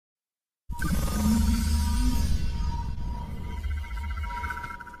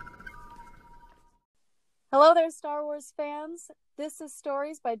Hello there, Star Wars fans. This is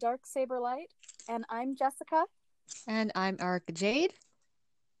Stories by Dark Saber Light, and I'm Jessica, And I'm Erica Jade.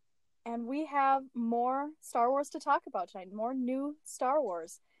 and we have more Star Wars to talk about tonight, more new Star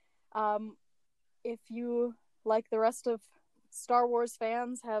Wars. Um, if you, like the rest of Star Wars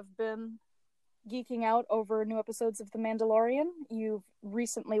fans, have been geeking out over new episodes of The Mandalorian, you've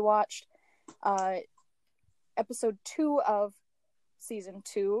recently watched uh, episode 2 of season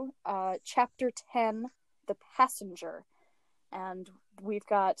 2, chapter 10, The Passenger. And we've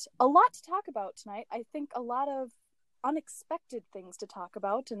got a lot to talk about tonight. I think a lot of unexpected things to talk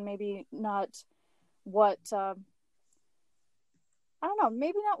about, and maybe not what I don't know,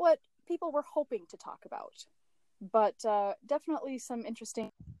 maybe not what people were hoping to talk about, but definitely some interesting.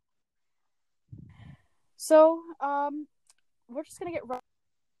 So we're just gonna get right.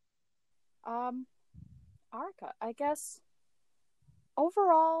 Um, Arca, I guess.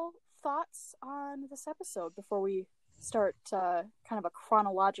 Overall thoughts on this episode before we start kind of a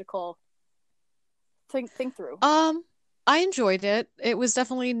chronological think through. I enjoyed it. It was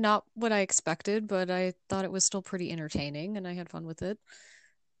definitely not what I expected, but I thought it was still pretty entertaining and I had fun with it.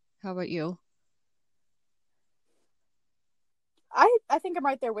 How about you? I think I'm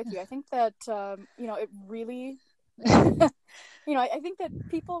right there with you. I think that it really I think that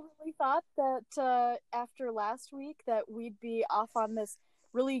people really thought that after last week that we'd be off on this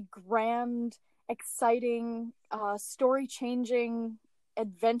really grand, exciting, story-changing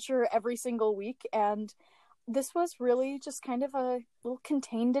adventure every single week, and this was really just kind of a little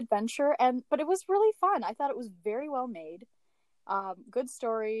contained adventure, but it was really fun. I thought it was very well made, good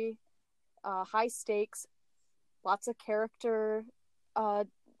story, high stakes, lots of character, uh,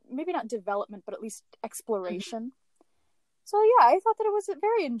 maybe not development, but at least exploration. So yeah, I thought that it was a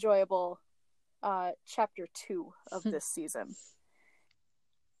very enjoyable chapter 2 of this season.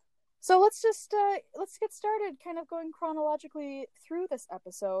 So let's get started, kind of going chronologically through this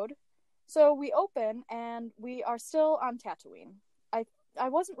episode. So we open and we are still on Tatooine. I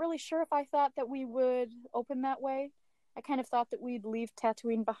wasn't really sure if I thought that we would open that way. I kind of thought that we'd leave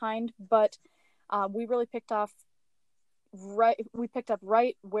Tatooine behind, but we really picked up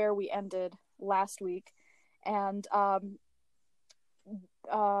right where we ended last week, and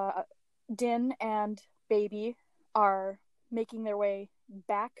Din and Baby are making their way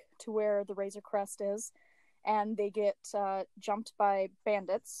back to where the Razor Crest is, and they get jumped by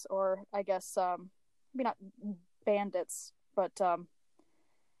bandits, or I guess maybe not bandits, but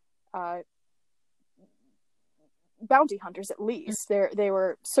bounty hunters at least. They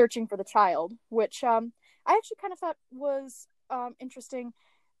were searching for the child, which I actually kind of thought was interesting.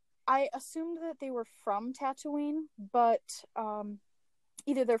 I assumed that they were from Tatooine, but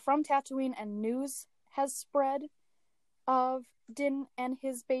either they're from Tatooine and news has spread of Din and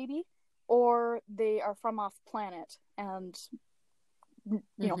his baby, or they are from off planet and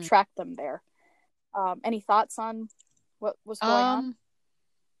tracked them there. Any thoughts on what was going on?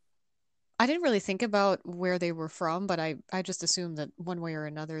 I didn't really think about where they were from, but I just assumed that one way or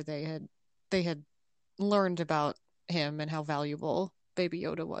another they had learned about him and how valuable Baby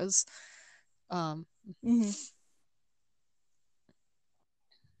Yoda was. Um, Mm-hmm.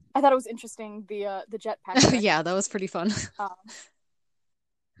 I thought it was interesting, the jetpack trick. Yeah, that was pretty fun.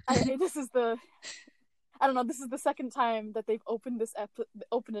 This is the I don't know. This is the second time that they've opened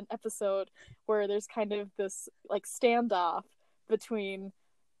opened an episode where there's kind of this like standoff between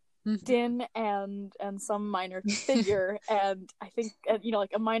Din and some minor figure, and I think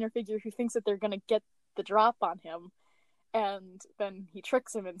like a minor figure who thinks that they're gonna get the drop on him, and then he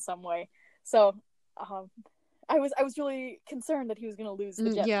tricks him in some way. So I was really concerned that he was gonna lose the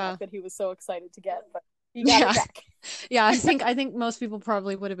jetpack Yeah. that he was so excited to get, but he got it back. Yeah, I think most people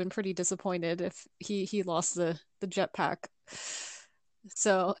probably would have been pretty disappointed if he lost the jetpack.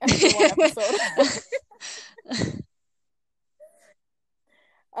 So After one episode.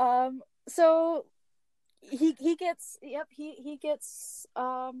 So he gets he gets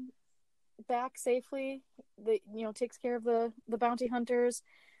back safely. Takes care of the bounty hunters.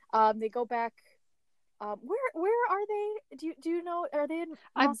 They go back. Where are they? Do you know? Are they in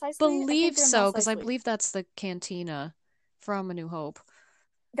I Mos Eisley? believe so, because I Eisley. believe that's the cantina from A New Hope.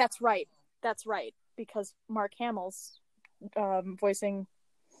 That's right. That's right. Because Mark Hamill's voicing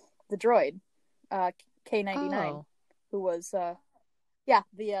the droid, K-99, Oh. who was the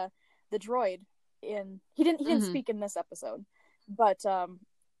droid in he didn't speak in this episode, but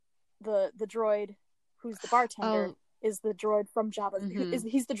the droid who's the bartender is the droid from Jabba's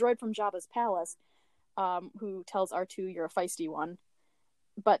he's the droid from Jabba's palace, who tells R2 you're a feisty one,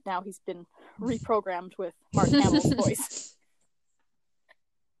 but now he's been reprogrammed with Mark Hamill's voice.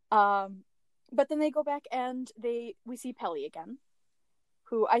 But then they go back and we see Pelly again,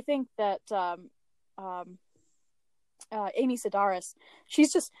 who I think that Amy Sedaris,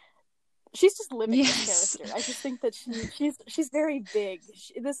 she's just living Yes. this character. I just think that she's very big.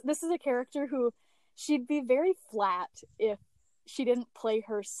 This is a character who she'd be very flat if she didn't play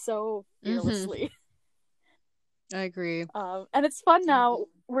her so fearlessly. I agree. And it's fun now.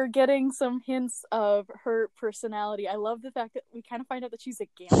 We're getting some hints of her personality. I love the fact that we kind of find out that she's a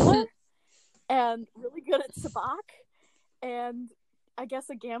gambler and really good at sabacc, and I guess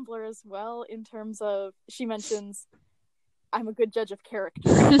a gambler as well, in terms of, she mentions, I'm a good judge of character.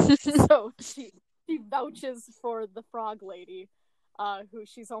 So she vouches for the frog lady, who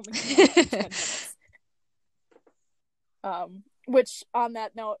she's only 10 minutes. Which, on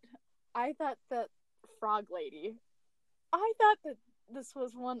that note, I thought that this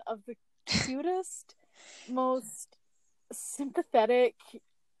was one of the cutest, most sympathetic,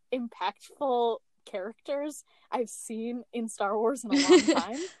 impactful characters I've seen in Star Wars in a long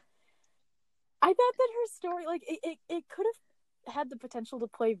time. I thought that her story, like, it could have had the potential to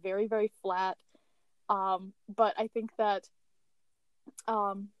play very, very flat, but I think that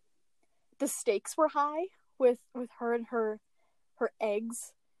the stakes were high with her and her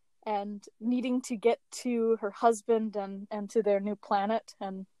eggs, and needing to get to her husband and to their new planet.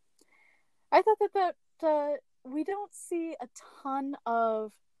 And I thought that we don't see a ton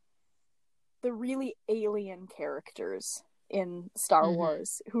of the really alien characters in Star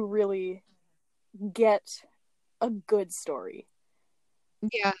Wars who really get a good story.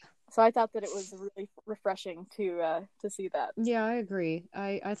 Yeah. So I thought that it was really refreshing to see that. Yeah, I agree.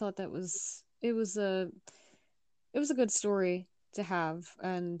 I thought it was a good story to have,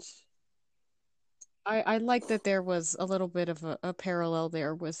 and I like that there was a little bit of a parallel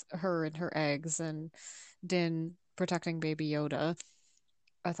there with her and her eggs and Din protecting Baby Yoda.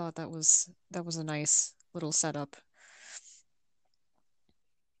 I thought that was a nice little setup.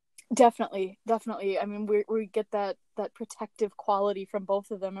 Definitely. I mean, we get that protective quality from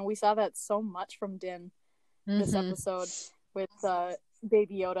both of them, and we saw that so much from Din this episode, with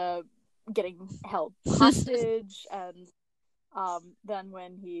Baby Yoda getting held hostage, and then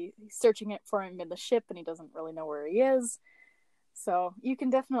when he's searching it for him in the ship and he doesn't really know where he is. So you can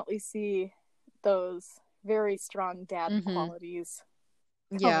definitely see those very strong dad qualities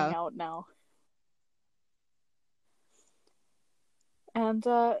coming out now. And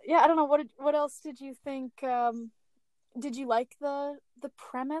I don't know, what else did you think? Did you like the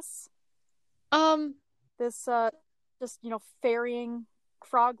premise? This just, ferrying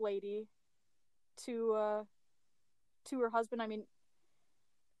frog lady to her husband. I mean,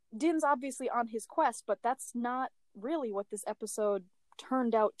 Din's obviously on his quest, but that's not really what this episode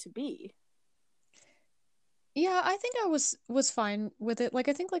turned out to be. Yeah, I think I was fine with it. Like,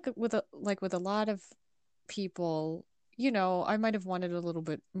 I think with a lot of people, I might have wanted a little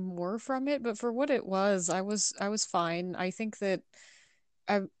bit more from it, but for what it was, I was fine. I think that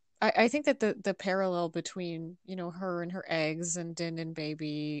I think that the parallel between, her and her eggs and Din and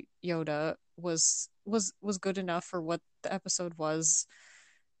Baby Yoda was good enough for what the episode was.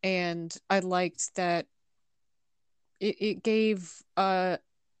 And I liked that it gave us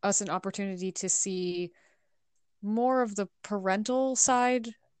an opportunity to see more of the parental side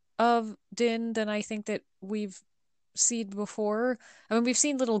of Din than I think that we've seen before. I mean, we've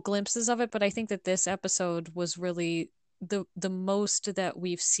seen little glimpses of it, but I think that this episode was really the most that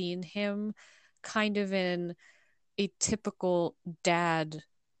we've seen him kind of in a typical dad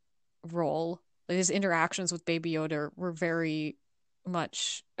role. His interactions with Baby Yoda were very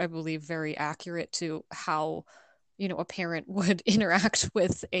much, I believe, very accurate to how, a parent would interact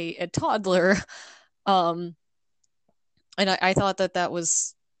with a toddler. And I thought that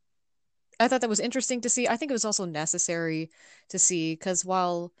was interesting to see. I think it was also necessary to see, because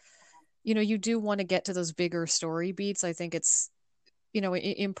while, you do want to get to those bigger story beats, I think it's,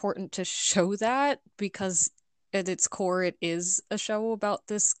 important to show that, because at its core, it is a show about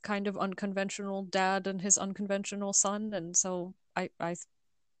this kind of unconventional dad and his unconventional son. And so I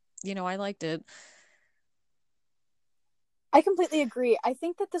liked it. I completely agree. I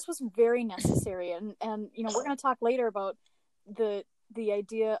think that this was very necessary, and we're going to talk later about the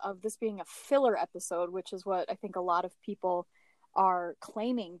idea of this being a filler episode, which is what I think a lot of people are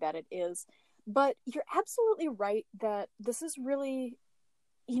claiming that it is. But you're absolutely right that this is really,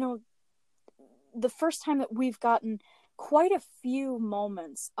 the first time that we've gotten quite a few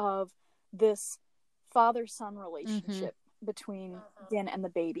moments of this father-son relationship between Din and the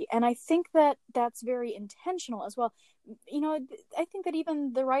baby. And I think that that's very intentional as well. I think that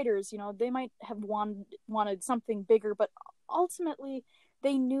even the writers, they might have wanted something bigger, but ultimately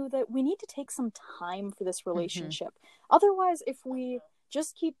they knew that we need to take some time for this Mm-hmm. relationship. Otherwise, if we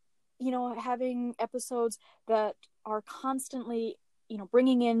just keep, having episodes that are constantly,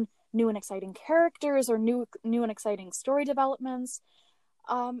 bringing in new and exciting characters or new and exciting story developments,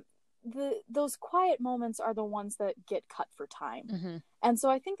 um, those quiet moments are the ones that get cut for time. Mm-hmm. And so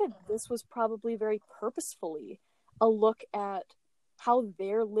I think that this was probably very purposefully a look at how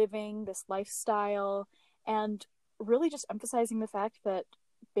they're living this lifestyle, and really just emphasizing the fact that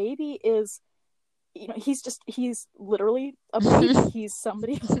baby is, he's literally a baby. He's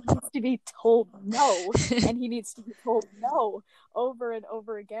somebody who needs to be told no, and he needs to be told no over and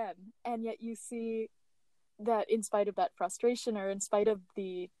over again. And yet you see that in spite of that frustration, or in spite of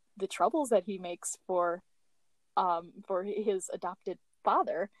the troubles that he makes for his adopted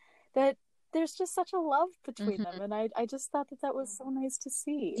father, that there's just such a love between Mm-hmm. them. And I just thought that that was so nice to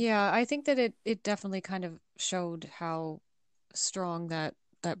see. Yeah, I think that it definitely kind of showed how strong that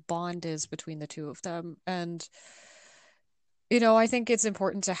bond is between the two of them. And I think it's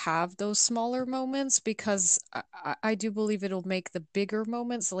important to have those smaller moments because I do believe it'll make the bigger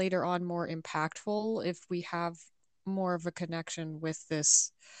moments later on more impactful if we have more of a connection with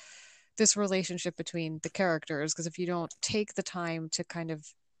this relationship between the characters. Because if you don't take the time to kind of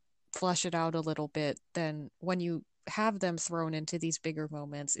flesh it out a little bit, then when you have them thrown into these bigger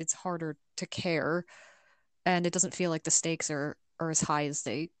moments, it's harder to care, and it doesn't feel like the stakes are as high as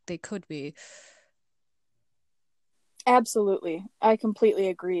they could be. Absolutely. I completely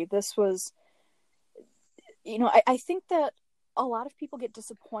agree. This was, I think that a lot of people get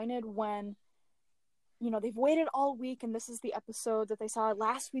disappointed when, they've waited all week and this is the episode that they saw.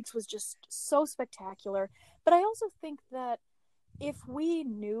 Last week's was just so spectacular. But I also think that if we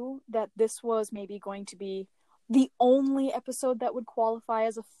knew that this was maybe going to be the only episode that would qualify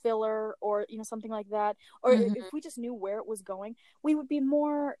as a filler, or something like that, or if Mm-hmm. we just knew where it was going, we would be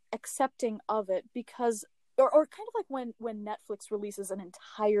more accepting of it. Because or kind of like when Netflix releases an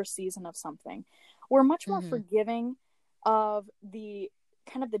entire season of something, we're much more Mm-hmm. forgiving of the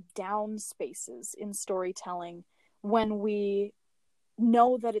kind of the down spaces in storytelling when we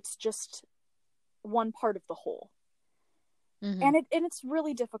know that it's just one part of the whole. Mm-hmm. And it's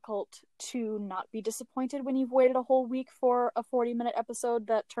really difficult to not be disappointed when you've waited a whole week for a 40-minute episode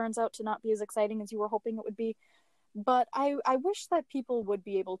that turns out to not be as exciting as you were hoping it would be. But I wish that people would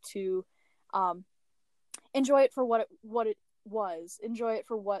be able to um, enjoy it for what it was, enjoy it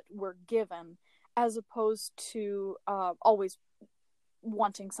for what we're given, as opposed to always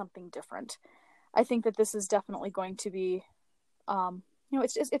wanting something different. I think that this is definitely going to be,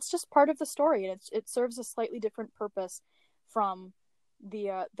 it's just part of the story, and it serves a slightly different purpose from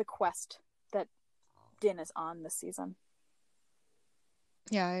the quest that Din is on this season.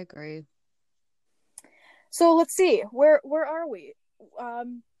 Yeah, I agree. So let's see, where are we?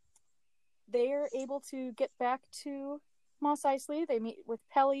 Um, they're able to get back to Mos Eisley. They meet with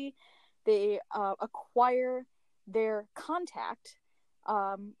Peli. They acquire their contact,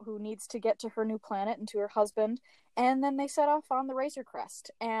 who needs to get to her new planet and to her husband. And then they set off on the Razor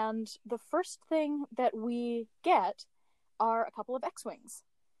Crest. And the first thing that we get are a couple of X-Wings.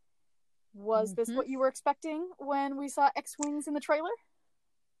 Was this Mm-hmm. what you were expecting when we saw X-Wings in the trailer?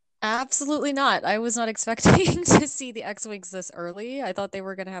 Absolutely not. I was not expecting to see the X-Wings this early. I thought they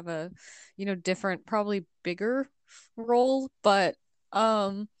were going to have a, different, probably bigger role, but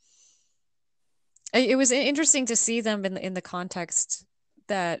um it was interesting to see them in the context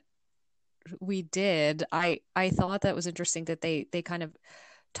that we did. I thought that was interesting that they kind of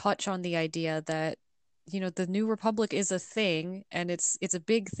touch on the idea that the New Republic is a thing, and it's a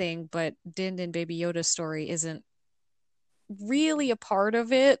big thing, but Din and Baby Yoda's story isn't really a part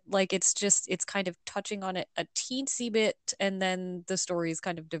of it. Like it's kind of touching on it a teensy bit, and then the stories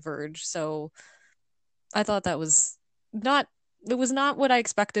kind of diverge. So I thought that was not it was not what I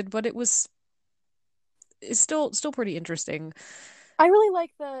expected, but it's still pretty interesting. I really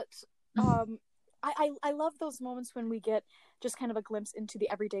like that. I love those moments when we get just kind of a glimpse into the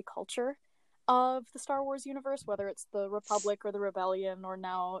everyday culture of the Star Wars universe, whether it's the Republic or the Rebellion, or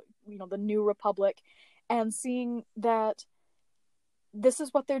now the New Republic, and seeing that this is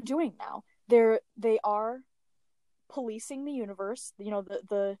what they're doing now. They are policing the universe.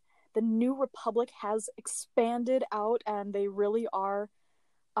 The New Republic has expanded out, and they really are.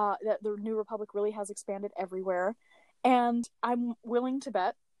 That the New Republic really has expanded everywhere, and I'm willing to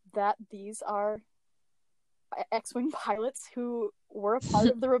bet that these are X-wing pilots who were a part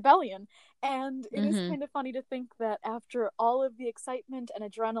of the rebellion. And it is Hmm. kind of funny to think that after all of the excitement and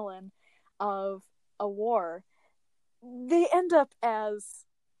adrenaline of a war, they end up as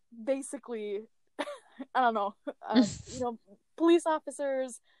basically I don't know, you know, police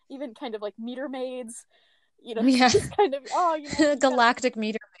officers, even kind of like meter maids, you know, Yeah. just kind of, oh, you know, we've got Galactic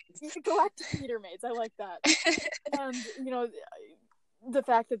meter galactic meter maids. I like that. And, you know, the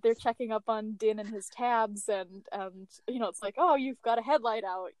fact that they're checking up on Din and his tabs, and you know, it's like, oh, you've got a headlight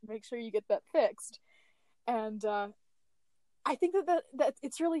out, make sure you get that fixed. And I think that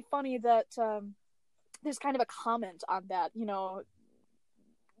it's really funny that there's kind of a comment on that. You know,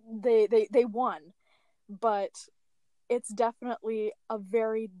 they won, but it's definitely a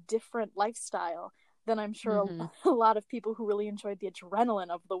very different lifestyle than I'm sure hmm a lot of people who really enjoyed the adrenaline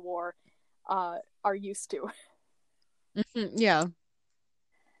of the war are used to. Yeah,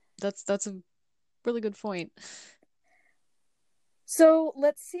 that's a really good point. So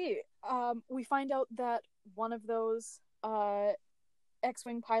let's see. We find out that one of those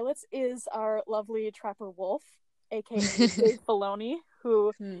X-wing pilots is our lovely Trapper Wolf, aka Dave Filoni,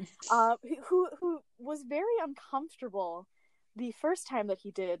 Hmm. who was very uncomfortable the first time that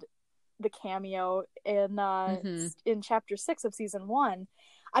he did the cameo hmm in chapter 6 of season 1.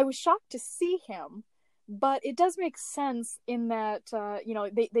 I was shocked to see him, but it does make sense in that you know,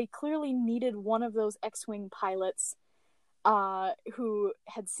 they clearly needed one of those X-wing pilots who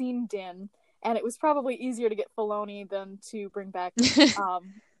had seen Din, and it was probably easier to get Filoni than to bring back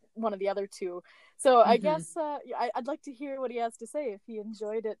one of the other two. So I hmm guess I'd like to hear what he has to say, if he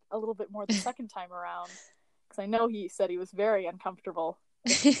enjoyed it a little bit more the second time around, because I know he said he was very uncomfortable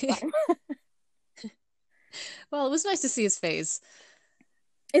the first time. Well, it was nice to see his face.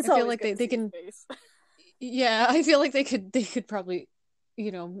 It's I feel always like good they, to they see his can, face. yeah, I feel like they could probably,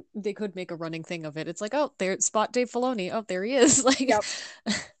 they could make a running thing of it. It's like, oh, there, spot Dave Filoni. Oh, there he is. Like, Yep,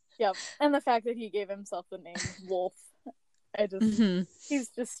 yep. And the fact that he gave himself the name Wolf, I just hmm he's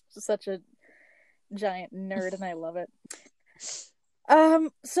just such a giant nerd, and I love it.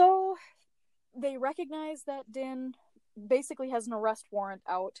 So they recognize that Din basically has an arrest warrant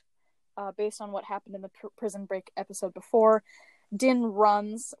out, based on what happened in the Prison Break episode before. Din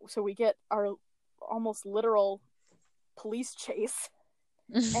runs, so we get our almost literal police chase,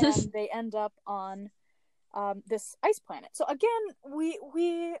 and they end up on this ice planet. So again, you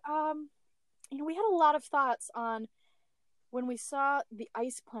know, we had a lot of thoughts on when we saw the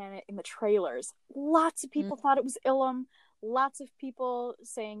ice planet in the trailers. Lots of people thought it was Ilum. Lots of people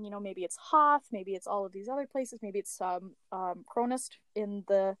saying, you know, maybe it's Hoth, maybe it's all of these other places, maybe it's Cronist in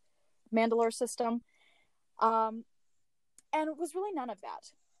the Mandalore system. And it was really none of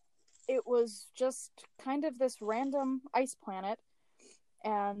that. It was just kind of this random ice planet,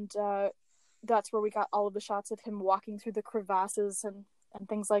 and that's where we got all of the shots of him walking through the crevasses and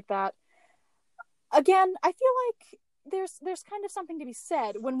things like that. Again, I feel like there's kind of something to be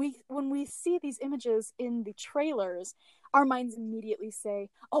said when we see these images in the trailers. Our minds immediately say,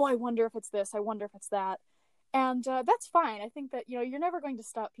 "Oh, I wonder if it's this. I wonder if it's that," and that's fine. I think that, you know, you're never going to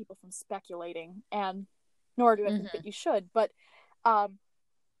stop people from speculating, and nor do I think that you should. But um,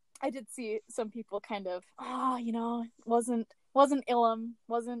 I did see some people kind of, oh, you know, wasn't Ilum,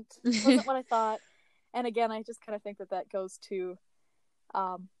 wasn't what I thought. And again, I just kind of think that that goes to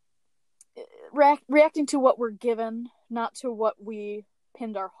um, reacting to what we're given, not to what we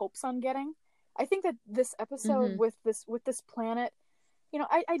pinned our hopes on getting. I think that this episode hmm with this planet, you know,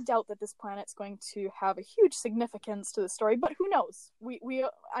 I doubt that this planet's going to have a huge significance to the story, but who knows?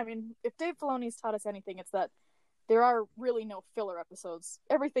 I mean, if Dave Filoni's taught us anything, it's that there are really no filler episodes.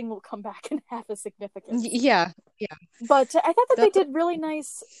 Everything will come back and have a significance. Yeah, yeah. But I thought that they That's did really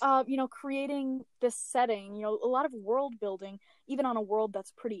nice, you know, creating this setting, you know, a lot of world building, even on a world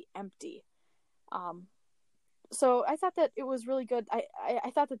that's pretty empty. Um, so I thought that it was really good. I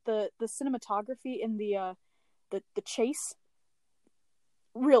thought that the cinematography in the chase,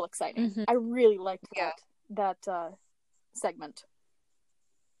 real exciting. hmm I really liked yeah, that segment.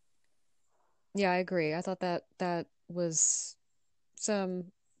 yeah. I agree. I thought that was some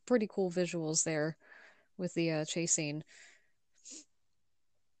pretty cool visuals there with the chase scene.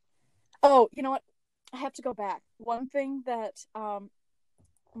 Oh, you know what? I have to go back. One thing that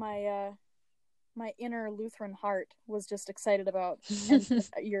my my inner Lutheran heart was just excited about, and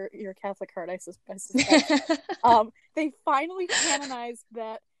your Catholic heart, I suspect. They finally canonized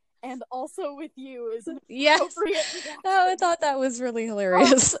that, and also with you is an Yes. appropriate Oh, I reaction. thought that was really Oh,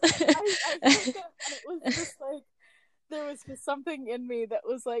 hilarious. I heard that, and it was just like there was just something in me that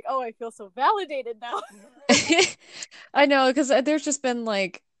was like, oh, I feel so validated now. I know, because there's just been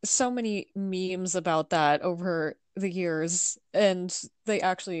like so many memes about that over the years, and they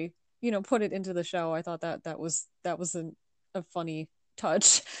actually, put it into the show. I thought that was a funny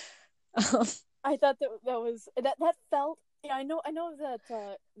touch. Um, I thought that that felt Yeah, I know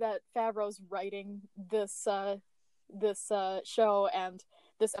that that Favreau's writing this show and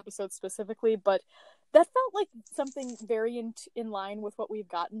this episode specifically, but that felt like something very in line with what we've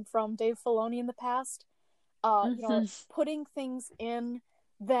gotten from Dave Filoni in the past. Mm-hmm. Putting things in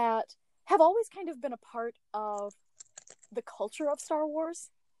that have always kind of been a part of the culture of Star Wars,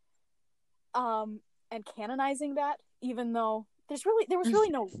 and canonizing that, even though there was really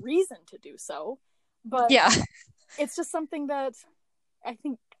no reason to do so, but Yeah. it's just something that I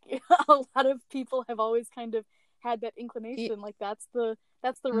think a lot of people have always kind of had that inclination, like that's the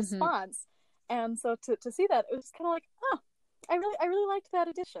Mm-hmm. response, and so to see that, it was kind of like, oh, I really liked that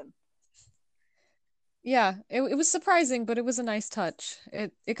addition. Yeah, it was surprising, but it was a nice touch.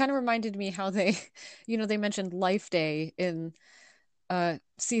 It kind of reminded me how they, they mentioned Life Day in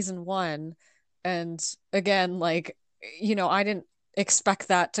season one, and again, like, I didn't expect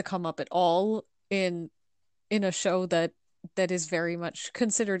that to come up at all in a show that is very much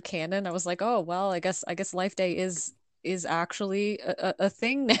considered canon. I was like, oh well, I guess Life Day is actually a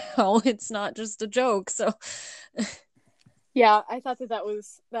thing now. It's not just a joke. So Yeah, I thought that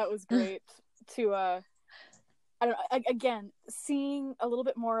was great to I don't know, again, seeing a little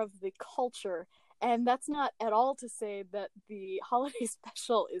bit more of the culture. And that's not at all to say that the holiday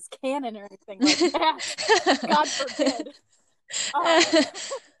special is canon or anything like that. God forbid. Um,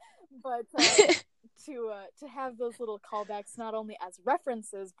 but to have those little callbacks not only as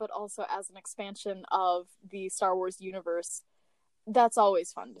references but also as an expansion of the Star Wars universe, that's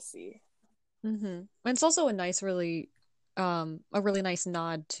always fun to see. And it's also a really nice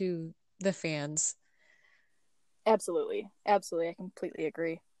nod to the fans. Absolutely, absolutely, I completely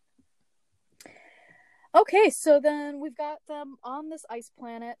agree. Okay, so then we've got them on this ice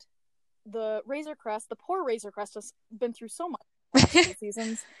planet. The Razor Crest, the poor Razor Crest, has been through so much the past few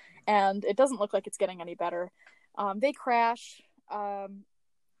seasons, and it doesn't look like it's getting any better. They crash.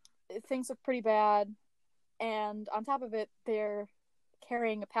 Things look pretty bad, and on top of it, they're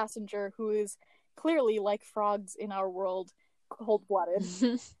carrying a passenger who is clearly, like frogs in our world, cold blooded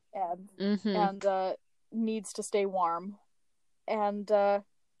and hmm and needs to stay warm. And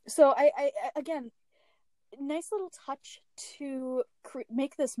so I again, nice little touch to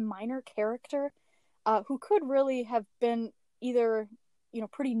make this minor character, who could really have been either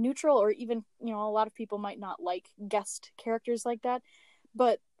pretty neutral, or even a lot of people might not like guest characters like that,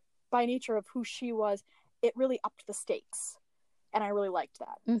 but by nature of who she was, it really upped the stakes, and I really liked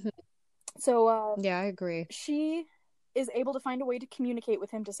that. hmm So Yeah, I agree. she is able to find a way to communicate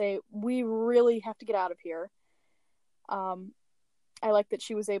with him to say, we really have to get out of here. um I like that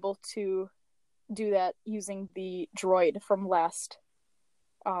she was able to do that using the droid from last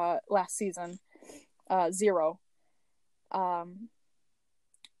season, Zero. Um,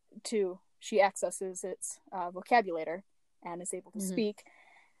 she accesses its vocabulator and is able to hmm speak.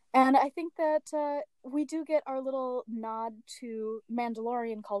 And I think that we do get our little nod to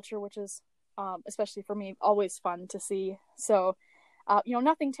Mandalorian culture, which is, especially for me, always fun to see. So,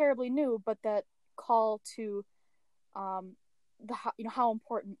 nothing terribly new, but that call to how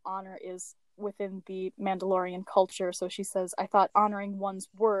important honor is within the Mandalorian culture. So she says, "I thought honoring one's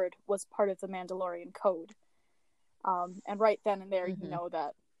word was part of the Mandalorian code." And right then and there, you hmm know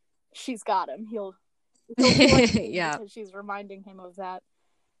that she's got him. He'll do anything Yeah. because she's reminding him of that.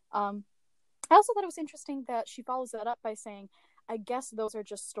 Um, I also thought it was interesting that she follows that up by saying, "I guess those are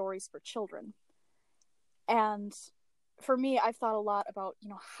just stories for children." And for me, I've thought a lot about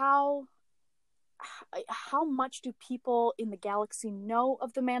how much do people in the galaxy know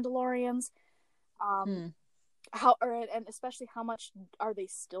of the Mandalorians? Um, Hmm. and especially how much are they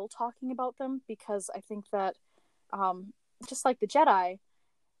still talking about them? Because I think that, um, just like the Jedi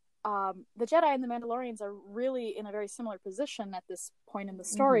and the Mandalorians are really in a very similar position at this point in the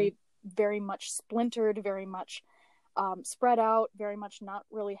hmm story, very much splintered, very much spread out, very much not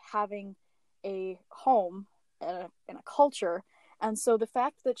really having a home and a culture. And so the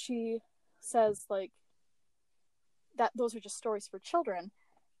fact that she says like that those are just stories for children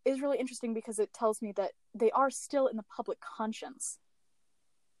is really interesting, because it tells me that they are still in the public conscience.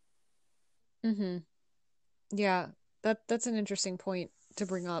 hmm Yeah, that's an interesting point to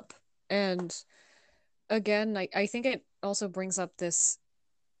bring up. And again, I think it also brings up this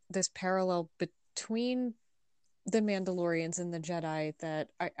parallel between the Mandalorians and the Jedi that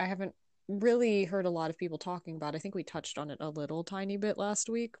I haven't really heard a lot of people talking about. I think we touched on it a little tiny bit last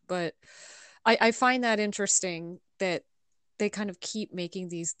week, but I find that interesting that they kind of keep making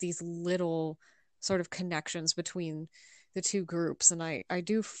these little sort of connections between the two groups. And I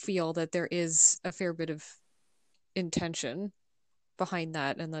do feel that there is a fair bit of intention behind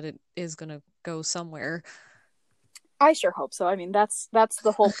that and that it is going to go somewhere. I sure hope so. I mean, that's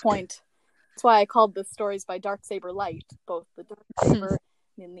the whole point. That's why I called the stories by Darksaber Light, both the Darksaber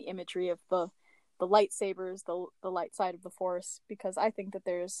and the imagery of the lightsabers, the light side of the Force, because I think that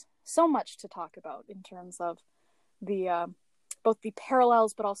there's so much to talk about in terms of the both the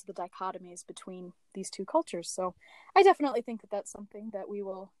parallels but also the dichotomies between these two cultures. So I definitely think that that's something that we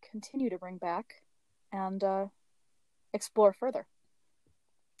will continue to bring back and explore further.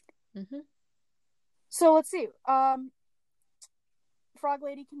 Mm-hmm. So let's see. Frog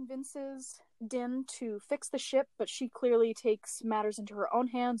Lady convinces Din to fix the ship, but she clearly takes matters into her own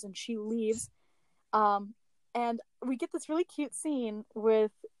hands and she leaves. And we get this really cute scene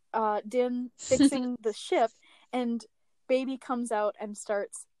with Din fixing the ship, and Baby comes out and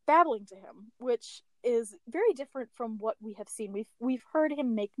starts babbling to him, which is very different from what we have seen. We've heard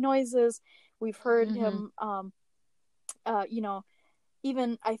him make noises. We've heard him, you know,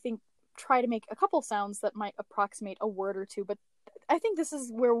 even I think try to make a couple sounds that might approximate a word or two. But I think this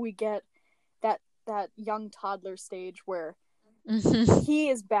is where we get that young toddler stage where he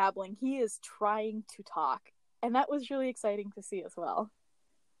is babbling. He is trying to talk, and that was really exciting to see as well.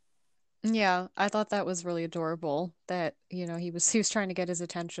 Yeah, I thought that was really adorable that, he was trying to get his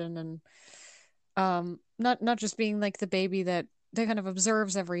attention and not just being like the baby that kind of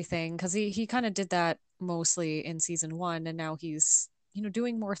observes everything, because he kind of did that mostly in season 1, and now he's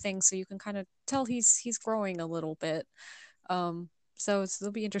doing more things, so you can kind of tell he's growing a little bit. So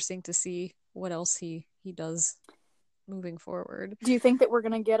it'll be interesting to see what else he does moving forward. Do you think that we're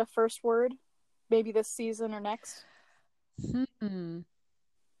gonna get a first word, maybe this season or next?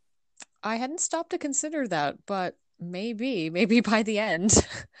 I hadn't stopped to consider that, but maybe by the end.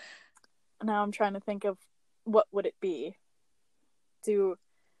 Now I'm trying to think of what would it be. Do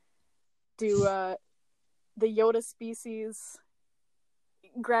the Yoda species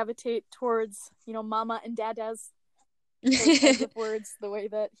gravitate towards, mama and dada's those kinds of words the way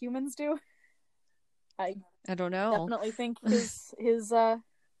that humans do? I don't know. Definitely think his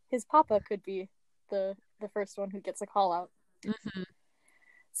papa could be the first one who gets a call out. Mm-hmm.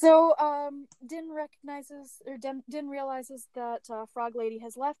 So Din realizes that Frog Lady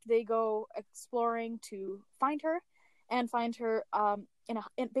has left. They go exploring to find her, and find her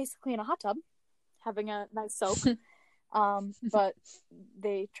basically in a hot tub, having a nice soak. But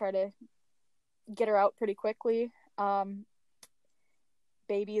they try to get her out pretty quickly.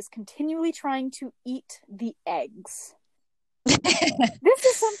 Baby is continually trying to eat the eggs. This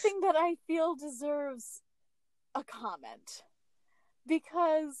is something that I feel deserves a comment.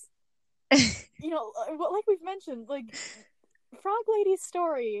 Because, like we've mentioned, like, Frog Lady's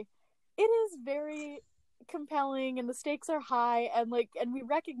story, it is very compelling, and the stakes are high, and we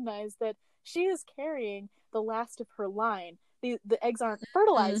recognize that she is carrying the last of her line. The eggs aren't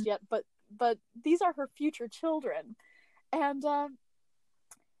fertilized yet, but these are her future children. And,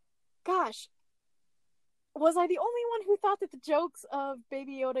 gosh, was I the only one who thought that the jokes of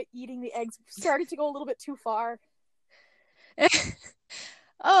Baby Yoda eating the eggs started to go a little bit too far? It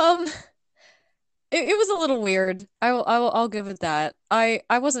was a little weird. I'll give it that. I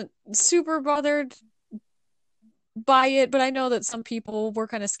wasn't super bothered by it, but I know that some people were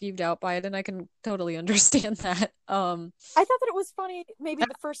kind of skeeved out by it, and I can totally understand that. I thought that it was funny maybe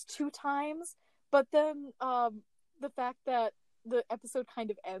the first 2 times, but then the fact that the episode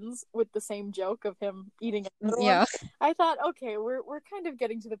kind of ends with the same joke of him eating another one. I thought, okay, we're kind of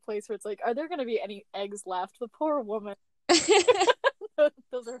getting to the place where it's like, are there going to be any eggs left? The poor woman.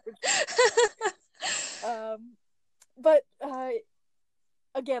 Those are but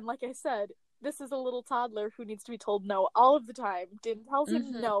again, like I said, this is a little toddler who needs to be told no all of the time. Din tells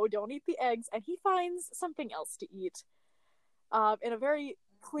him no, don't eat the eggs, and he finds something else to eat. In a very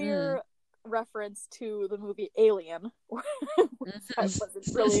clear reference to the movie Alien, which I wasn't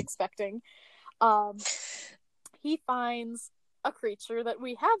really expecting. He finds a creature that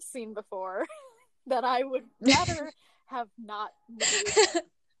we have seen before that I would rather have not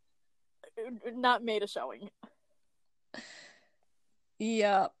made a showing.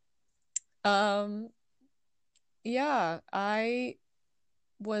 Yeah. Yeah, I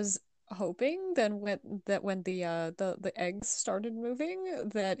was hoping that when the eggs started moving,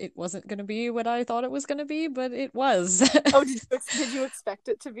 that it wasn't going to be what I thought it was going to be, but it was. Oh, did you expect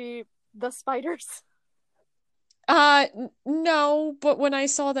it to be the spiders? No, but when I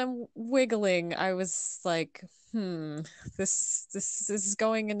saw them wiggling, I was like, this is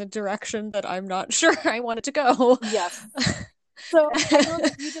going in a direction that I'm not sure I want it to go. Yes. So I know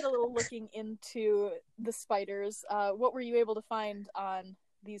that you did a little looking into the spiders. What were you able to find on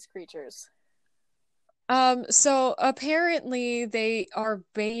these creatures? So apparently they are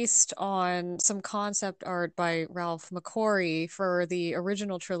based on some concept art by Ralph McQuarrie for the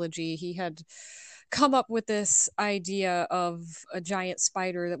original trilogy. He had come up with this idea of a giant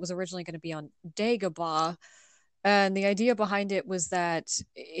spider that was originally going to be on Dagobah. And the idea behind it was that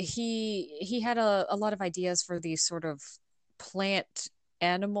he had a lot of ideas for these sort of plant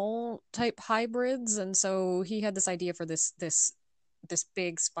animal type hybrids, and so he had this idea for this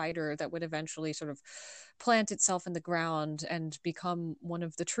big spider that would eventually sort of plant itself in the ground and become one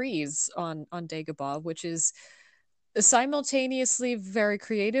of the trees on Dagobah, which is simultaneously very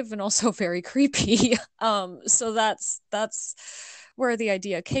creative and also very creepy. So that's where the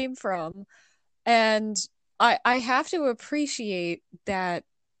idea came from, and I have to appreciate that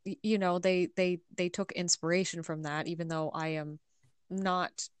they took inspiration from that, even though I am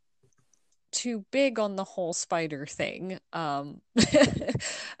not too big on the whole spider thing,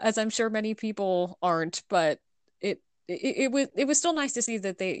 as I'm sure many people aren't. But it was still nice to see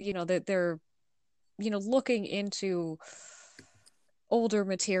that they're looking into older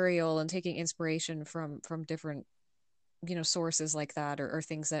material and taking inspiration from different sources like that, or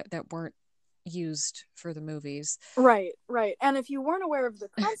things that weren't used for the movies. Right, right. And if you weren't aware of the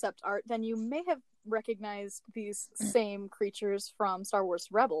concept art, then you may have recognized these same creatures from Star Wars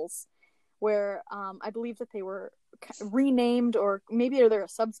Rebels, where I believe that they were renamed, or maybe they're a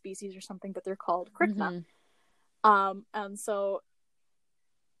subspecies or something, but they're called Krykna. And so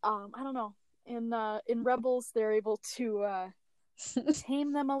I don't know. In Rebels, they're able to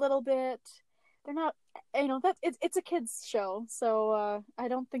tame them a little bit. They're not, that it's a kids show, so I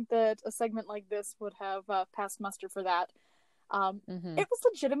don't think that a segment like this would have passed muster for that. It was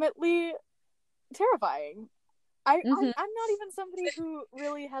legitimately terrifying. I'm not even somebody who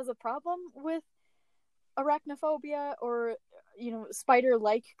really has a problem with arachnophobia or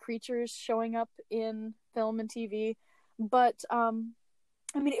spider-like creatures showing up in film and TV, but I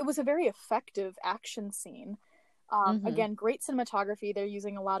mean, it was a very effective action scene. Again, great cinematography. They're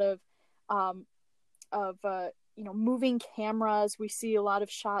using a lot of moving cameras. We see a lot of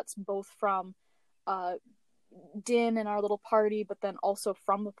shots both from Din and our little party, but then also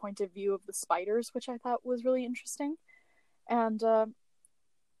from the point of view of the spiders, which I thought was really interesting. And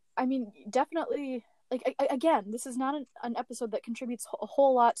I mean, definitely, like, again, this is not an episode that contributes a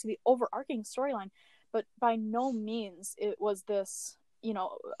whole lot to the overarching storyline, but by no means it was this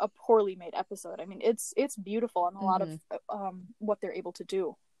a poorly made episode. I mean, it's beautiful and a lot of what they're able to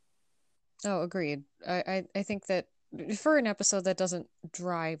do. Oh, agreed. I think that for an episode that doesn't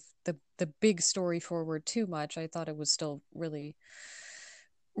drive the big story forward too much, I thought it was still really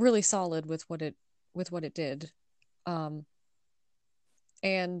really solid with what it did. And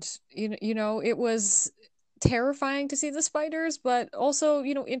it was terrifying to see the spiders, but also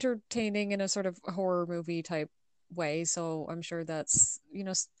entertaining in a sort of horror movie type way. So I'm sure that's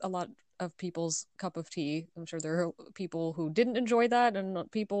a lot of people's cup of tea. I'm sure there are people who didn't enjoy that and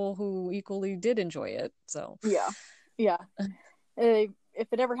people who equally did enjoy it. So yeah. If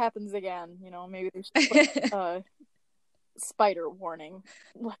it ever happens again, maybe they should put spider warning.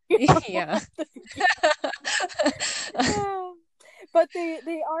 Yeah. But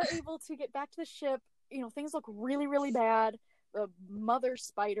they are able to get back to the ship. Things look really, really bad. The mother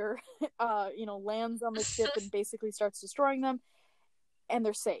spider lands on the ship and basically starts destroying them, and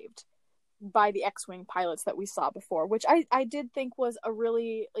they're saved by the X-Wing pilots that we saw before, which I did think was a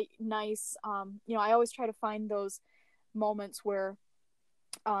really nice, I always try to find those moments where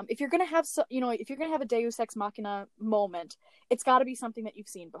if you're gonna have a Deus Ex Machina moment, it's got to be something that you've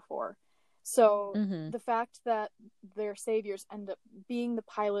seen before. So the fact that their saviors end up being the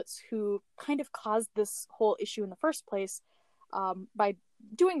pilots who kind of caused this whole issue in the first place, by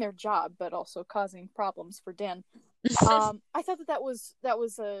doing their job but also causing problems for Din, I thought that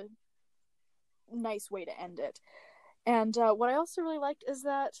was a nice way to end it. And what I also really liked is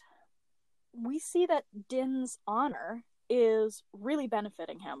that we see that Din's honor is really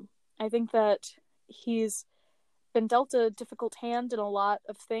benefiting him. I think that he's been dealt a difficult hand in a lot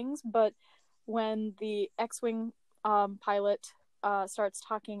of things, but when the X-Wing pilot starts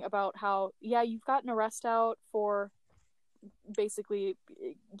talking about how, yeah, you've got an arrest out for basically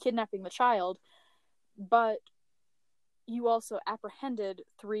kidnapping the child, but you also apprehended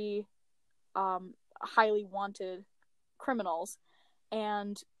 3 highly wanted criminals,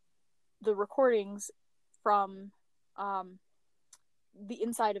 and the recordings from the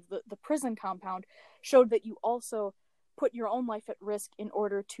inside of the prison compound showed that you also put your own life at risk in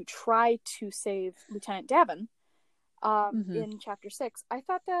order to try to save Lieutenant Davin in Chapter 6. I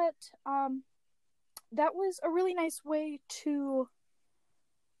thought that that was a really nice way to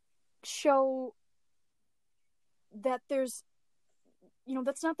show that there's,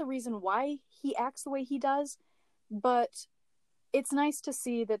 that's not the reason why he acts the way he does, but it's nice to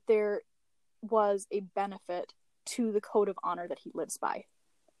see that there was a benefit to the code of honor that he lives by.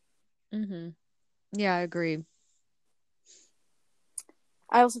 Mm-hmm. Yeah, I agree.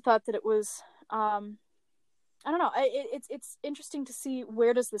 I also thought that it was, I don't know, it's interesting to see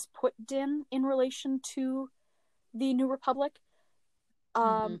where does this put Din in relation to the New Republic.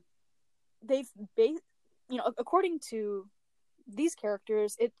 Mm-hmm. They've, according to these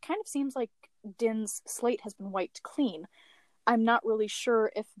characters, it kind of seems like Din's slate has been wiped clean. I'm not really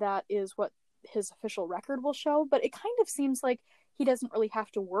sure if that is what his official record will show, but it kind of seems like he doesn't really have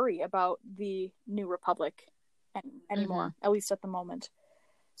to worry about the New Republic anymore, Mm-hmm. at least at the moment.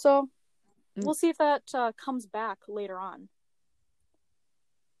 So we'll see if that comes back later on.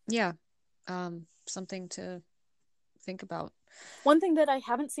 Yeah, something to think about. One thing that I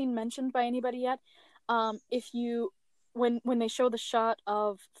haven't seen mentioned by anybody yet, if you when they show the shot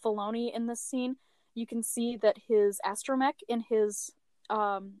of Filoni in this scene, you can see that his astromech in his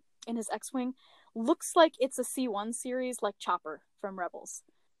X-wing looks like it's a C1 series, like Chopper from Rebels.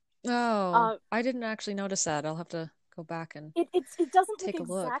 Oh, I didn't actually notice that. I'll have to go back and It doesn't look take a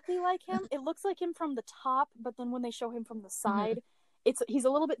look. exactly like him. It looks like him from the top, but then when they show him from the Mm-hmm. side, he's a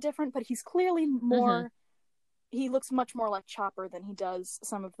little bit different, but he's clearly Mm-hmm. more. He looks much more like Chopper than he does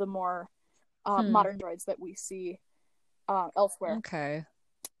some of the more Hmm. modern droids that we see elsewhere. Okay.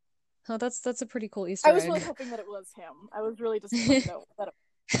 Oh, that's a pretty cool I Easter was really egg. hoping that it was him. I was really disappointed that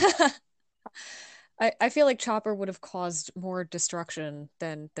it. I feel like Chopper would have caused more destruction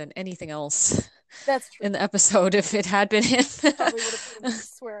than anything else That's true. in the episode if it had been him. Probably would have been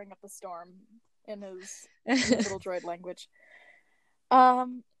swearing up a storm in his little droid language.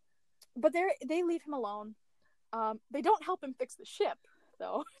 But they leave him alone. They don't help him fix the ship,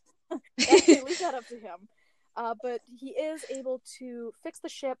 though. They leave that up to him. But he is able to fix the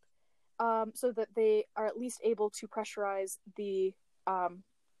ship so that they are at least able to pressurize the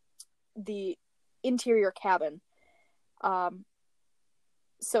interior cabin.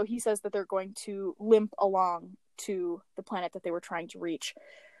 So he says that they're going to limp along to the planet that they were trying to reach.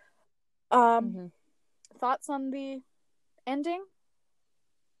 Mm-hmm. Thoughts on the ending?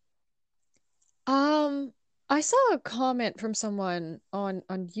 I saw a comment from someone on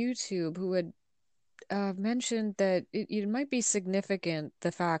YouTube who had mentioned that it might be significant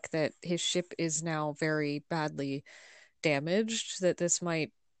the fact that his ship is now very badly damaged, that this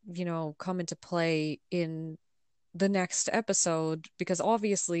might, come into play in the next episode, because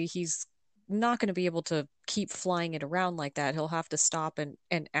obviously he's not going to be able to keep flying it around like that. He'll have to stop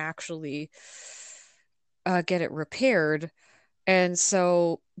and actually get it repaired. And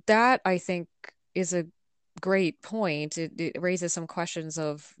so that I think is a great point. It raises some questions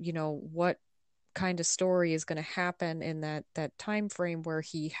of, what kind of story is going to happen in that time frame where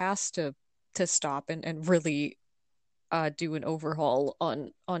he has to stop and really do an overhaul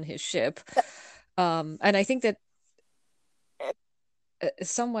on his ship. And I think that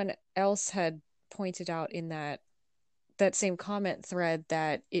someone else had pointed out in that same comment thread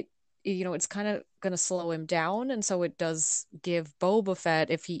that it's kind of going to slow him down, and so it does give Boba Fett,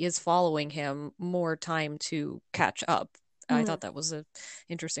 if he is following him, more time to catch up. I thought that was an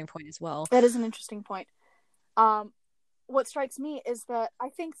interesting point as well. That is an interesting point. What strikes me is that I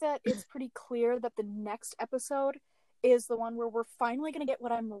think that it's pretty clear that the next episode is the one where we're finally going to get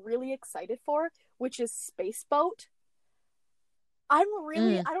what I'm really excited for, which is Space Boat. I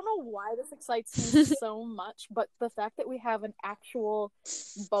don't know why this excites me so much, but the fact that we have an actual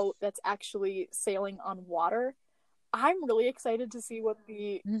boat that's actually sailing on water, I'm really excited to see what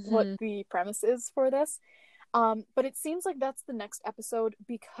the premise is for this. But it seems like that's the next episode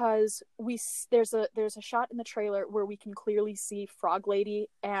because there's a shot in the trailer where we can clearly see Frog Lady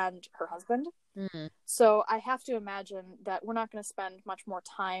and her husband. Mm-hmm. So I have to imagine that we're not going to spend much more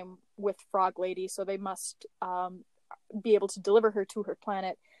time with Frog Lady, so they must be able to deliver her to her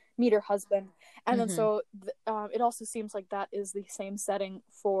planet, meet her husband, and then so it also seems like that is the same setting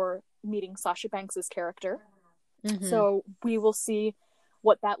for meeting Sasha Banks's character. So we will see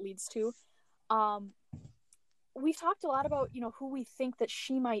what that leads to. We've talked a lot about who we think that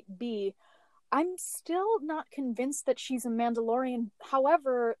she might be. I'm still not convinced that she's a Mandalorian.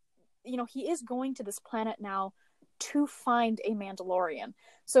 However, he is going to this planet now to find a Mandalorian.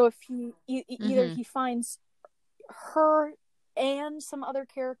 So if he either he finds her and some other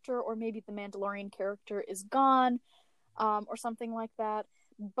character, or maybe the Mandalorian character is gone, or something like that.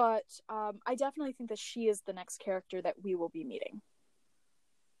 But I definitely think that she is the next character that we will be meeting.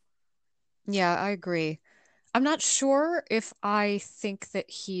 Yeah, I agree. I'm not sure if I think that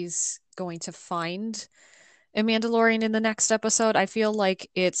he's going to find a Mandalorian in the next episode. I feel like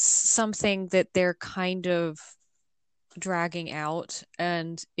it's something that they're kind of dragging out,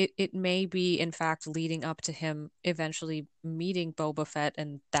 and it may be in fact leading up to him eventually meeting Boba Fett,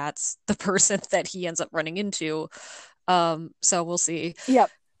 and that's the person that he ends up running into. So we'll see.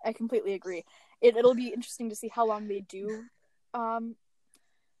 Yep, I completely agree. It'll be interesting to see how long they do um,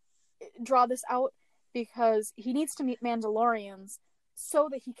 draw this out, because he needs to meet Mandalorians so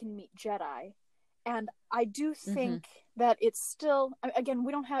that he can meet Jedi. And I do think that it's still, again,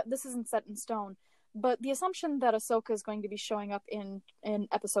 we don't have, this isn't set in stone, but the assumption that Ahsoka is going to be showing up in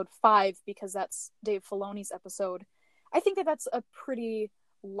episode 5, because that's Dave Filoni's episode, I think that that's a pretty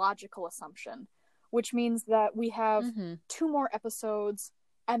logical assumption, which means that we have 2 more episodes,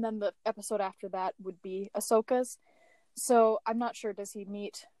 and then the episode after that would be Ahsoka's. So I'm not sure, does he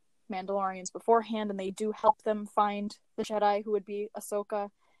meet Mandalorians beforehand and they do help them find the Jedi, who would be Ahsoka?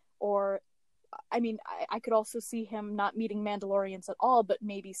 Or, I mean, I could also see him not meeting Mandalorians at all, but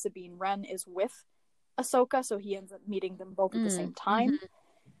maybe Sabine Wren is with Ahsoka, so he ends up meeting them both at the same time.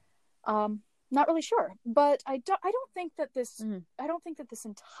 Not really sure, but I don't think that this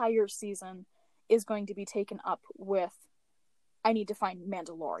entire season is going to be taken up with I need to find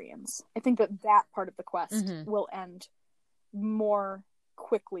Mandalorians. I think that part of the quest will end more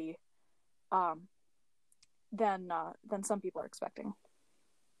quickly than some people are expecting.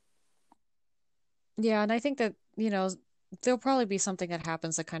 Yeah, and I think that, there'll probably be something that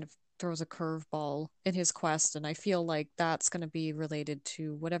happens that kind of throws a curveball in his quest, and I feel like that's going to be related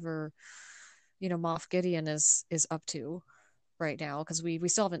to whatever, Moff Gideon is up to right now, because we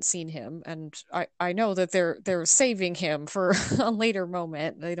still haven't seen him, and I know that they're saving him for a later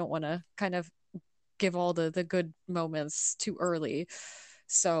moment. They don't want to kind of give all the good moments too early.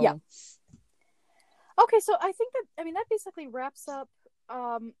 So yeah. Okay, so I think that basically wraps up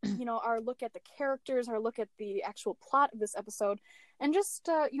our look at the characters, our look at the actual plot of this episode, and just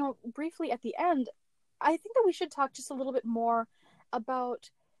briefly at the end, I think that we should talk just a little bit more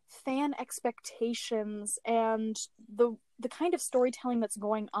about fan expectations and the kind of storytelling that's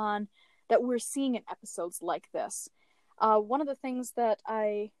going on that we're seeing in episodes like this. One of the things that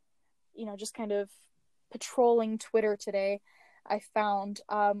I, just kind of patrolling Twitter today, I found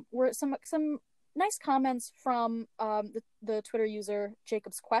were some nice comments from the Twitter user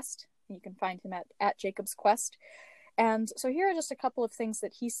Jacob's Quest. You can find him at Jacob's Quest. And so here are just a couple of things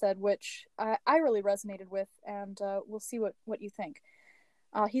that he said, which I really resonated with, and we'll see what you think.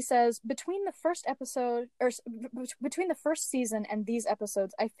 He says, between the first season and these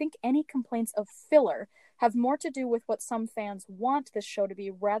episodes, I think any complaints of filler have more to do with what some fans want this show to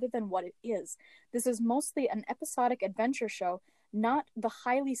be rather than what it is. This is mostly an episodic adventure show, not the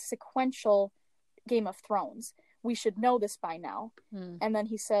highly sequential Game of Thrones. We should know this by now. And then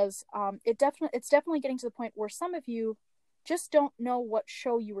he says, it's definitely getting to the point where some of you just don't know what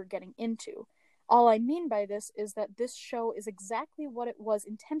show you were getting into. All I mean by this is that this show is exactly what it was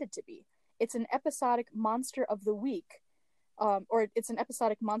intended to be. It's an episodic monster of the week, or it's an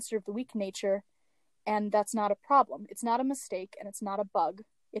episodic monster of the week nature, and that's not a problem. It's not a mistake, and it's not a bug.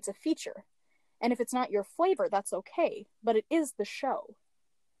 It's a feature. And if it's not your flavor, that's okay, but it is the show.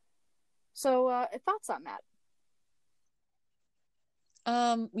 So, thoughts on that?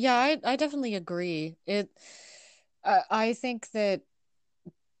 Yeah, I definitely agree. I think that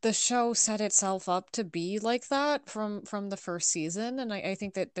the show set itself up to be like that from the first season, and I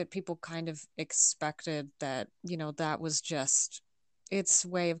think that people kind of expected that, that was just its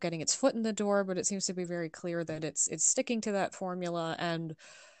way of getting its foot in the door, but it seems to be very clear that it's sticking to that formula, and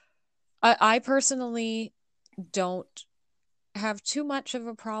I personally don't have too much of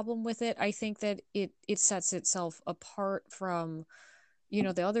a problem with it. I think that it sets itself apart from,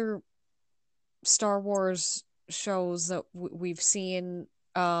 the other Star Wars shows that we've seen.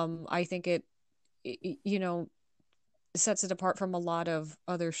 I think it sets it apart from a lot of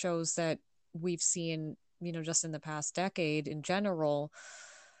other shows that we've seen, just in the past decade in general.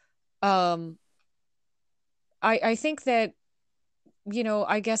 I think that,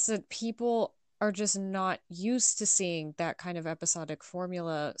 I guess that people are just not used to seeing that kind of episodic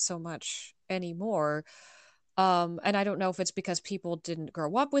formula so much anymore. And I don't know if it's because people didn't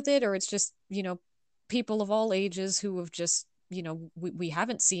grow up with it, or it's just, people of all ages who have just, we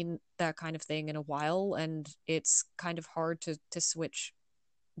haven't seen that kind of thing in a while, and it's kind of hard to switch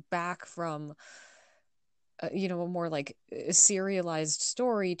back from, a more like serialized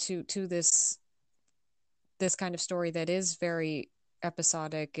story to this kind of story that is very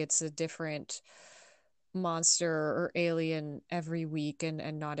episodic. It's a different monster or alien every week,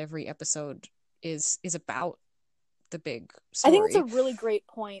 and not every episode is about the big I think it's a story. really great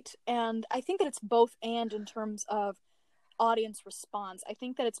point, and I think that it's both and in terms of audience response. I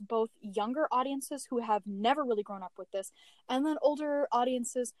think that it's both younger audiences who have never really grown up with this, and then older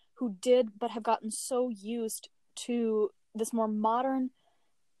audiences who did but have gotten so used to this more modern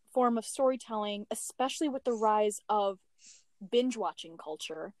form of storytelling, especially with the rise of binge watching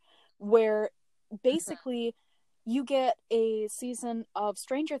culture, where basically you get a season of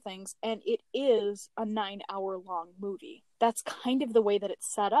Stranger Things and it is a 9 hour long movie. That's kind of the way that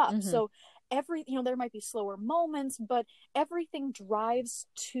it's set up. Mm-hmm. So there might be slower moments, but everything drives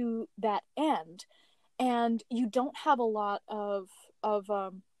to that end. And you don't have a lot of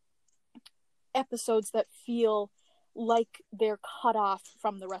episodes that feel like they're cut off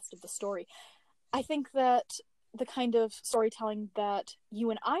from the rest of the story. I think that the kind of storytelling that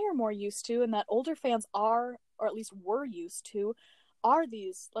you and I are more used to, and that older fans are, or at least were used to, are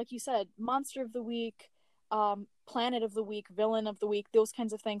these, like you said, Monster of the Week, Planet of the Week, Villain of the Week, those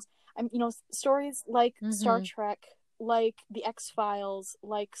kinds of things. Stories like Star Trek, like The X-Files,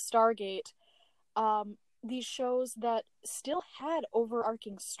 like Stargate, these shows that still had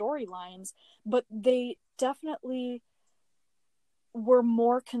overarching storylines, but they definitely were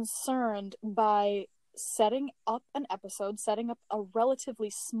more concerned by setting up an episode, setting up a relatively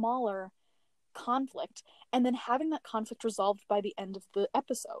smaller conflict, and then having that conflict resolved by the end of the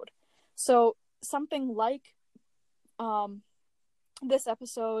episode. So something like this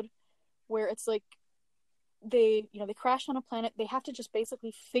episode, where it's like they crash on a planet, they have to just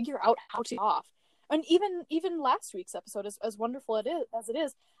basically figure out how to get off. And even last week's episode, as wonderful as it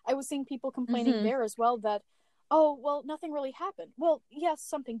is, I was seeing people complaining there as well that, oh, well, nothing really happened. Well, yes,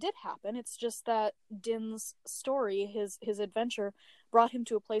 something did happen. It's just that Din's story, his adventure, brought him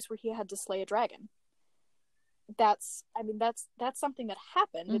to a place where he had to slay a dragon. That's something that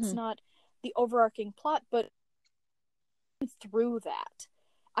happened. It's not the overarching plot, but through that.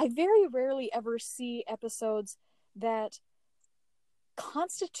 I very rarely ever see episodes that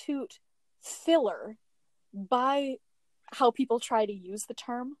constitute filler by how people try to use the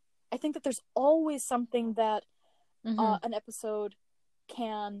term. I think that there's always something that an episode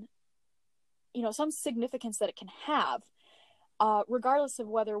can, some significance that it can have, regardless of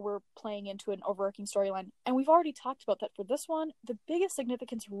whether we're playing into an overarching storyline. And we've already talked about that for this one. The biggest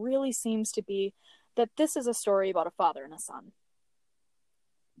significance really seems to be that this is a story about a father and a son.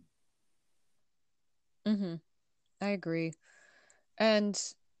 I agree. And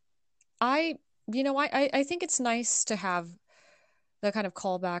I think it's nice to have the kind of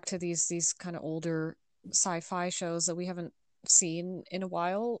callback to these kind of older sci-fi shows that we haven't seen in a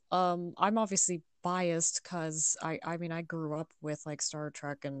while. I'm obviously biased because I grew up with like Star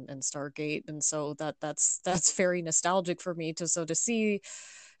Trek and Stargate, and so that's very nostalgic for me to see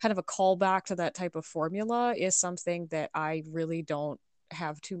kind of a callback to that type of formula is something that I really don't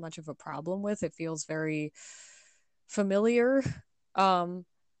have too much of a problem with. It feels very familiar. And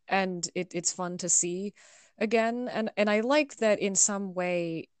it's fun to see again. And I like that in some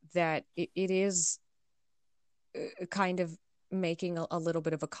way that it is kind of making a little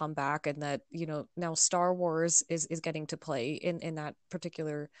bit of a comeback, and that, now Star Wars is getting to play in that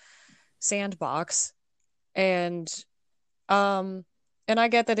particular sandbox. And I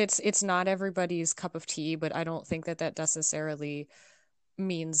get that it's not everybody's cup of tea, but I don't think that necessarily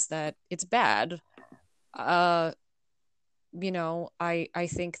means that it's bad. uh I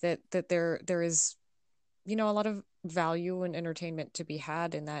think that there is, a lot of value and entertainment to be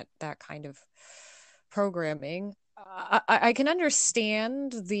had in that kind of programming. I can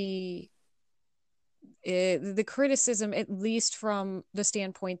understand the criticism, at least from the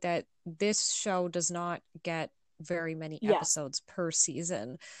standpoint that this show does not get very many episodes per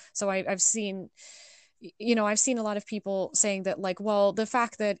season. So I've seen I've seen a lot of people saying that, like, well, the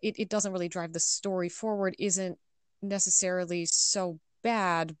fact that it doesn't really drive the story forward isn't necessarily so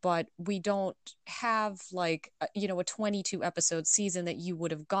bad, but we don't have like a 22 episode season that you would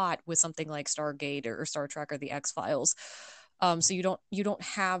have got with something like Stargate or Star Trek or the X-Files. So you don't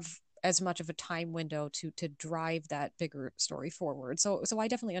have as much of a time window to drive that bigger story forward. So I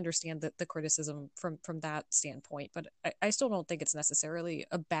definitely understand the criticism from that standpoint, but I still don't think it's necessarily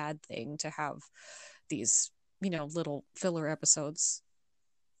a bad thing to have these little filler episodes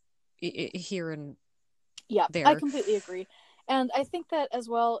here and there. I completely agree. And I think that as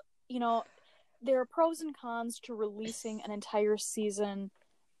well, there are pros and cons to releasing an entire season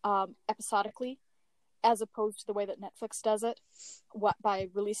episodically, as opposed to the way that Netflix does it, by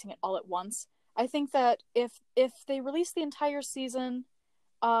releasing it all at once. I think that if they release the entire season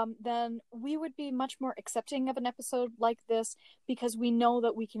then we would be much more accepting of an episode like this, because we know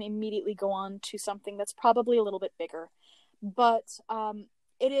that we can immediately go on to something that's probably a little bit bigger. But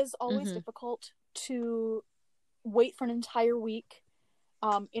it is always difficult to wait for an entire week.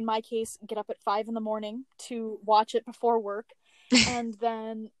 In my case, get up at 5 a.m. to watch it before work, and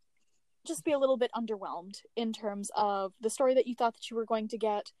then just be a little bit underwhelmed in terms of the story that you thought that you were going to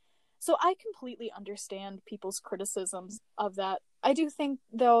get. So I completely understand people's criticisms of that. I do think,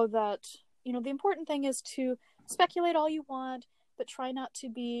 though, that, you know, the important thing is to speculate all you want, but try not to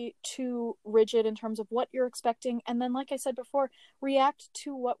be too rigid in terms of what you're expecting. And then, like I said before, react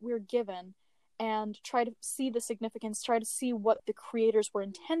to what we're given and try to see the significance, try to see what the creators were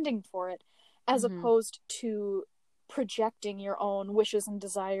intending for it, as opposed to projecting your own wishes and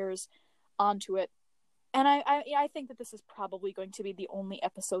desires onto it. And I think that this is probably going to be the only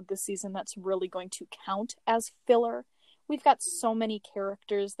episode this season that's really going to count as filler. We've got so many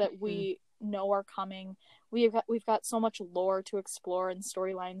characters that we know are coming. We've got so much lore to explore and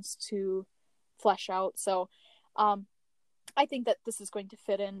storylines to flesh out. So I think that this is going to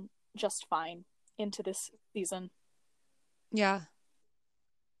fit in just fine into this season. Yeah.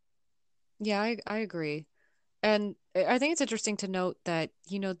 Yeah, I agree. And I think it's interesting to note that,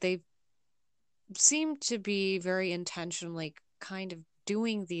 you know, they seem to be very intentionally kind of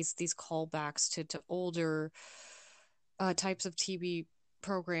doing these callbacks to older types of TV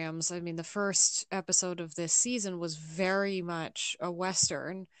programs. I mean, the first episode of this season was very much a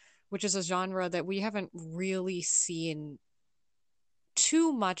Western, which is a genre that we haven't really seen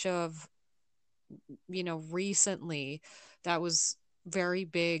too much of, you know, recently. That was very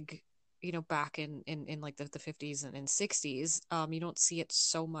big, you know, back in like the 50s and 60s. You don't see it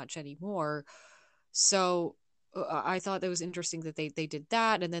so much anymore. So I thought that was interesting that they did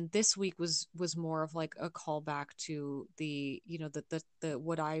that. And then this week was more of like a callback to the, you know, the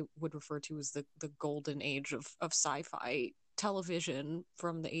what I would refer to as the golden age of sci-fi television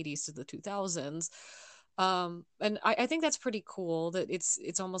from the 80s to the 2000s. And I think that's pretty cool that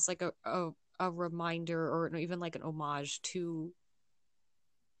it's almost like a reminder, or even like an homage to,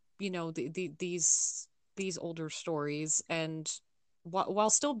 you know, these older stories, and while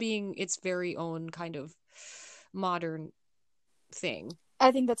still being its very own kind of modern thing.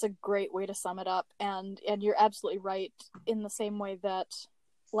 I think that's a great way to sum it up, and you're absolutely right, in the same way that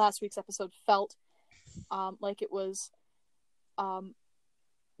last week's episode felt like it was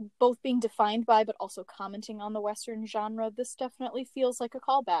both being defined by but also commenting on the Western genre. This definitely feels like a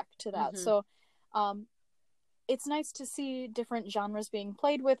callback to that. So it's nice to see different genres being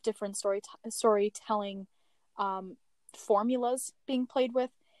played with, different storytelling formulas being played with,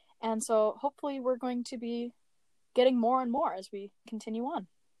 and so hopefully we're going to be getting more and more as we continue on.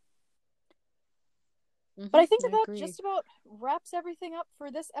 But I think that just about wraps everything up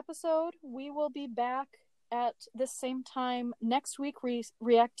for this episode. We will be back at this same time next week,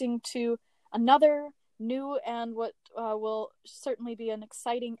 reacting to another new and what will certainly be an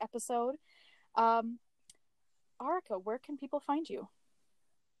exciting episode. Arika, where can people find you?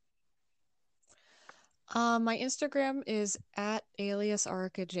 My Instagram is at alias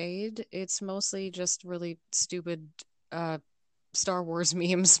Arika Jade. It's mostly just really stupid Star Wars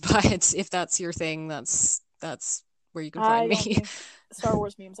memes, but if that's your thing, that's where you can find me. I don't think Star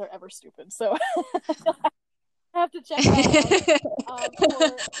Wars memes are ever stupid, so I have to check that out.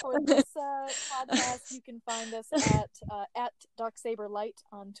 For this podcast, you can find us at DarkSaberLight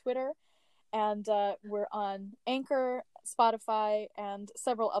on Twitter, and we're on Anchor, Spotify, and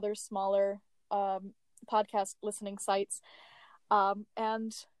several other smaller podcast listening sites.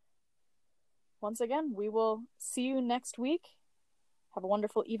 And once again, we will see you next week. Have a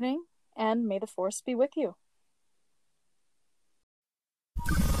wonderful evening, and may the Force be with you.